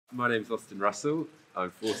My name's Austin Russell.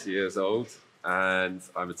 I'm 40 years old and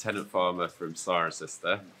I'm a tenant farmer from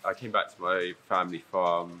Cirencester. I came back to my family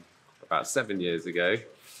farm about 7 years ago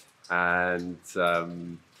and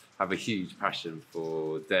have a huge passion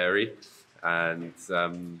for dairy, and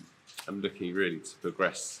I'm looking really to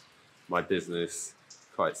progress my business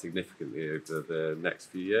quite significantly over the next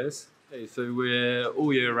few years. Okay, so we're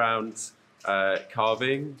all year round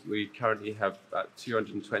calving. We currently have about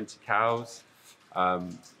 220 cows.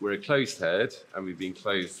 We're a closed herd and we've been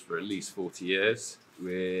closed for at least 40 years.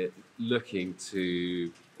 We're looking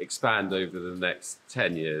to expand over the next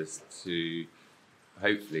 10 years to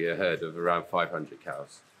hopefully a herd of around 500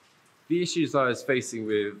 cows. The issues I was facing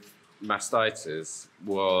with mastitis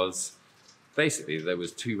was basically there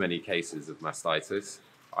was too many cases of mastitis.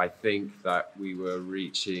 I think that we were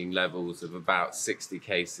reaching levels of about 60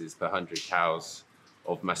 cases per 100 cows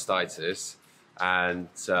of mastitis, and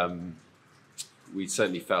we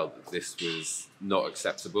certainly felt that this was not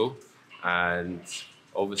acceptable, and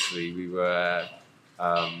obviously we were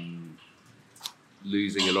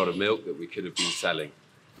losing a lot of milk that we could have been selling.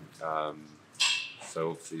 So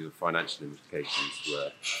obviously the financial implications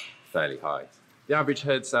were fairly high. The average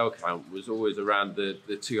herd cell count was always around the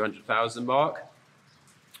 200,000 mark,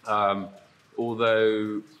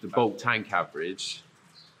 although the bulk tank average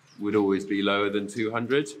would always be lower than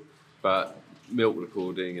 200, but milk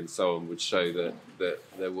recording and so on would show that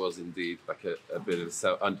there was indeed like a bit of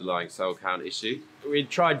an underlying cell count issue. We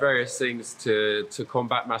tried various things to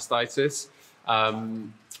combat mastitis.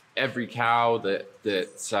 Every cow that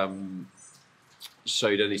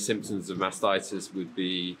showed any symptoms of mastitis would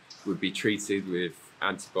be treated with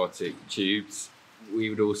antibiotic tubes. We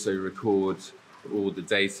would also record all the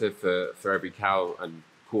data for every cow and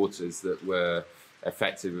quarters that were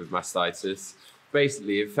affected with mastitis.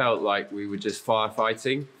 Basically, it felt like we were just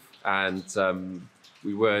firefighting, and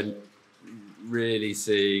we weren't really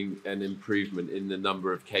seeing an improvement in the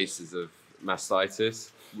number of cases of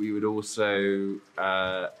mastitis. We would also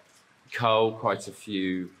cull quite a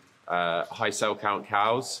few high cell count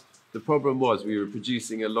cows. The problem was we were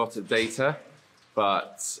producing a lot of data,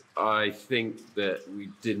 but I think that we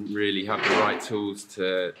didn't really have the right tools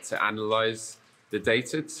to analyze the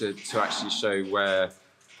data to actually show where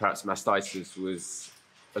perhaps mastitis was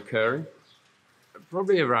occurring.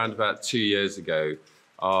 Probably around about 2 years ago,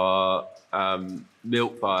 our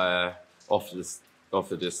milk buyer offered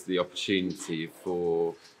us the opportunity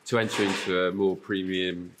to enter into a more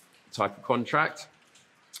premium type of contract.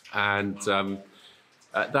 And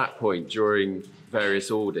at that point, during various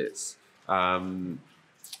audits,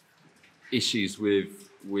 issues with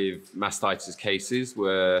mastitis cases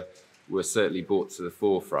were certainly brought to the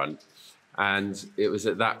forefront. And it was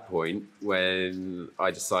at that point when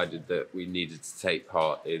I decided that we needed to take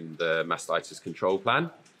part in the mastitis control plan.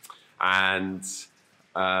 And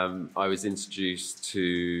I was introduced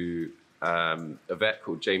to a vet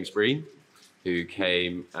called James Breen, who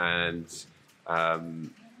came and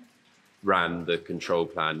ran the control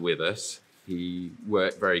plan with us. He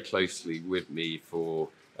worked very closely with me for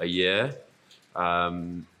a year,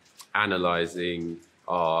 analysing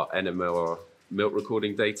our NMR milk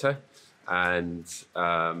recording data and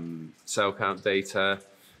cell count data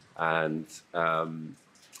and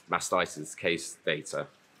mastitis case data.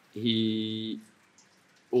 He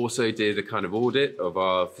also did a kind of audit of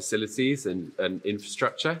our facilities and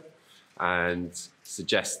infrastructure and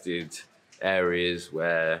suggested areas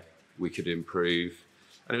where we could improve.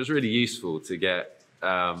 And it was really useful to get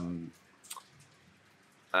an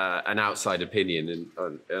outside opinion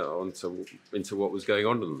into what was going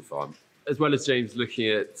on the farm. As well as James looking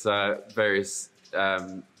at various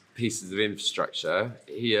pieces of infrastructure,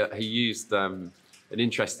 he used an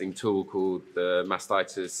interesting tool called the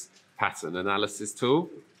Mastitis Pattern Analysis Tool.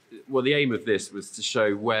 Well, the aim of this was to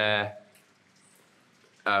show where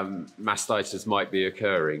mastitis might be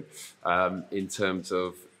occurring in terms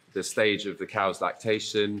of the stage of the cow's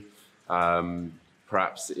lactation,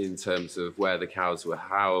 perhaps in terms of where the cows were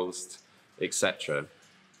housed, etc.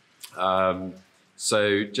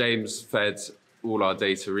 So James fed all our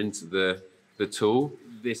data into the tool.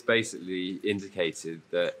 This basically indicated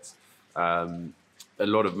that a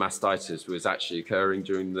lot of mastitis was actually occurring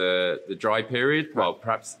during the dry period. Well,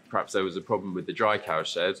 perhaps there was a problem with the dry cow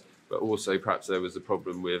shed, but also perhaps there was a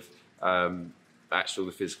problem with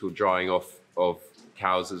the physical drying off of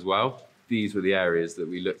cows as well. These were the areas that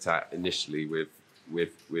we looked at initially with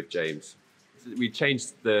James. We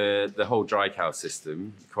changed the whole dry cow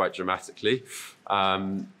system quite dramatically.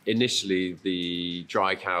 Initially, the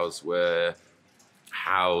dry cows were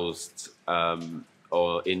housed on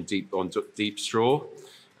deep straw,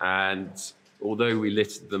 and although we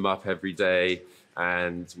littered them up every day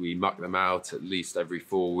and we mucked them out at least every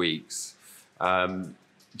 4 weeks, the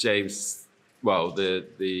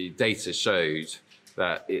data showed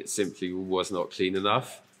that it simply was not clean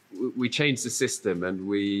enough. We changed the system and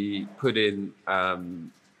we put in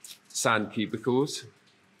sand cubicles,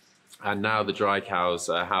 and now the dry cows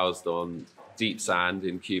are housed on deep sand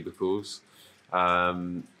in cubicles.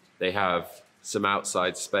 They have some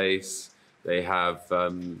outside space. They have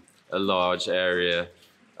a large area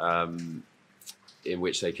in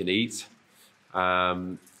which they can eat.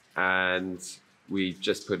 And we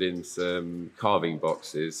just put in some calving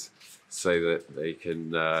boxes so that they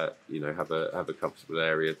can, have a comfortable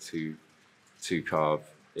area to calve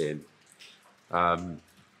in.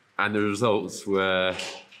 And the results were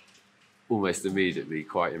almost immediately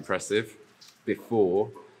quite impressive. Before,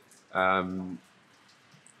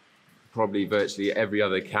 probably virtually every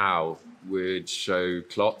other cow would show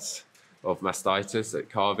clots of mastitis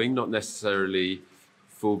at calving, not necessarily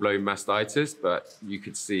full-blown mastitis, but you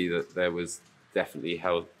could see that there was definitely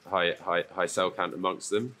high cell count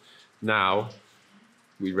amongst them. Now,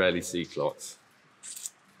 we rarely see clots.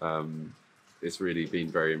 It's really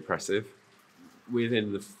been very impressive.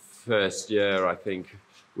 Within the first year, I think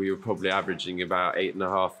we were probably averaging about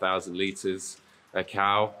 8,500 litres a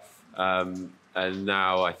cow. And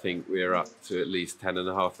now I think we're up to at least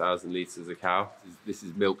 10,500 litres a cow. This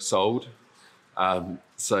is milk sold.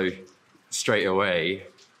 So straight away,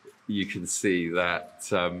 you can see that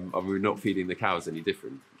we're not feeding the cows any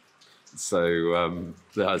different. So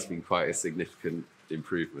there has been quite a significant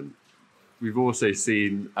improvement. We've also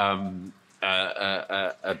seen a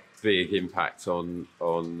big impact on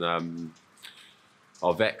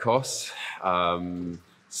our vet costs.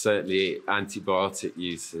 Certainly antibiotic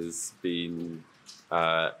use has been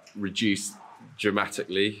reduced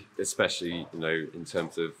dramatically, especially in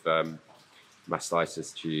terms of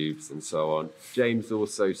mastitis tubes and so on. James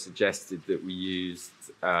also suggested that we used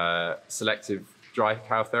selective dry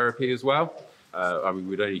cow therapy as well.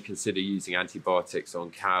 We'd only consider using antibiotics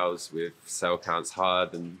on cows with cell counts higher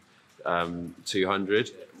than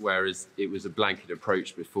 200, whereas it was a blanket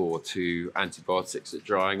approach before to antibiotics at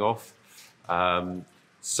drying off.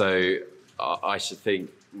 So I should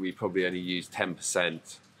think we probably only use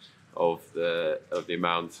 10% of the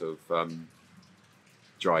amount of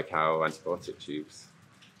dry cow antibiotic tubes,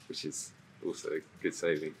 which is also a good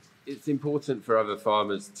saving. It's important for other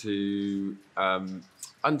farmers to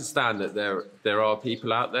understand that there are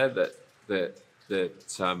people out there that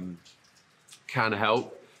can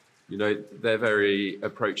help. They're very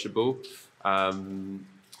approachable. Having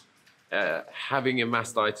a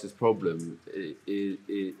mastitis problem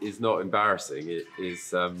is not embarrassing. It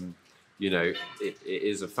is, it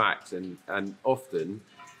is a fact, and often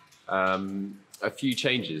a few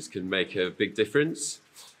changes can make a big difference.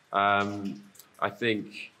 I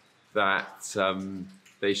think that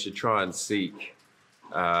they should try and seek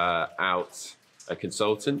out a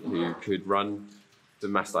consultant who could run the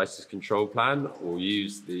mastitis control plan or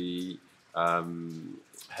use the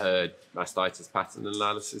herd Mastitis Pattern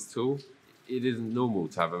Analysis Tool. It isn't normal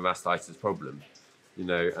to have a mastitis problem,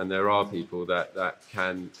 and there are people that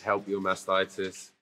can help your mastitis.